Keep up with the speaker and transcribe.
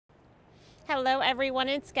Hello everyone,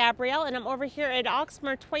 it's Gabrielle and I'm over here at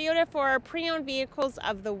Oxmoor Toyota for our pre-owned vehicles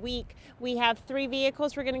of the week. We have 3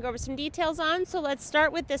 vehicles we're going to go over some details on, so let's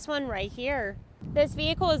start with this one right here. This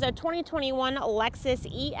vehicle is a 2021 Lexus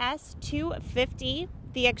ES 250.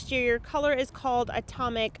 The exterior color is called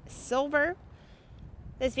Atomic Silver.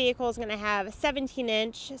 This vehicle is going to have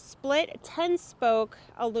 17-inch split 10-spoke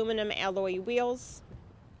aluminum alloy wheels.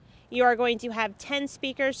 You are going to have 10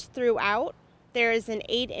 speakers throughout. There is an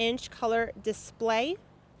 8-inch color display.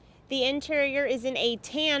 The interior is in a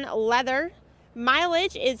tan leather.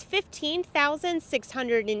 Mileage is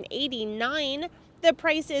 15,689. The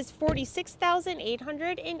price is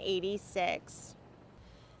 $46,886.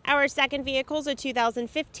 Our second vehicle is a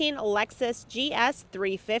 2015 Lexus GS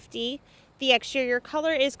 350. The exterior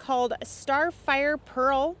color is called Starfire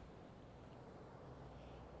Pearl.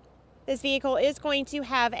 This vehicle is going to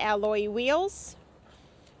have alloy wheels.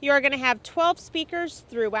 You are going to have 12 speakers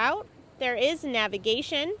throughout. There is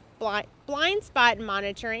navigation, blind spot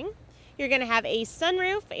monitoring. You're going to have a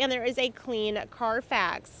sunroof, and there is a clean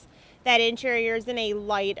Carfax. That interior is in a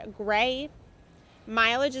light gray.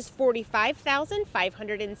 Mileage is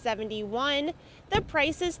 45,571. The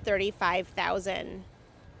price is $35,000.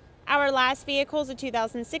 Our last vehicle is a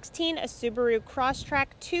 2016 Subaru Crosstrek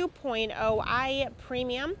 2.0i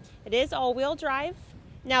Premium. It is all-wheel drive.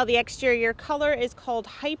 Now the exterior color is called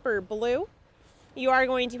Hyper Blue. You are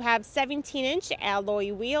going to have 17-inch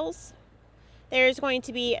alloy wheels. There's going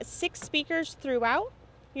to be 6 speakers throughout.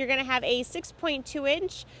 You're going to have a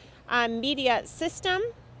 6.2-inch media system.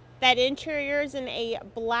 That interior is in a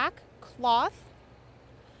black cloth.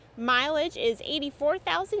 Mileage is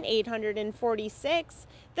 84,846.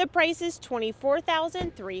 The price is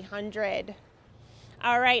 $24,300.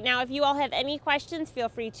 All right, now if you all have any questions, feel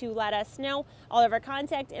free to let us know. All of our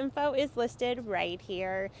contact info is listed right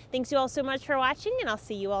here. Thanks you all so much for watching, and I'll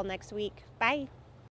see you all next week. Bye.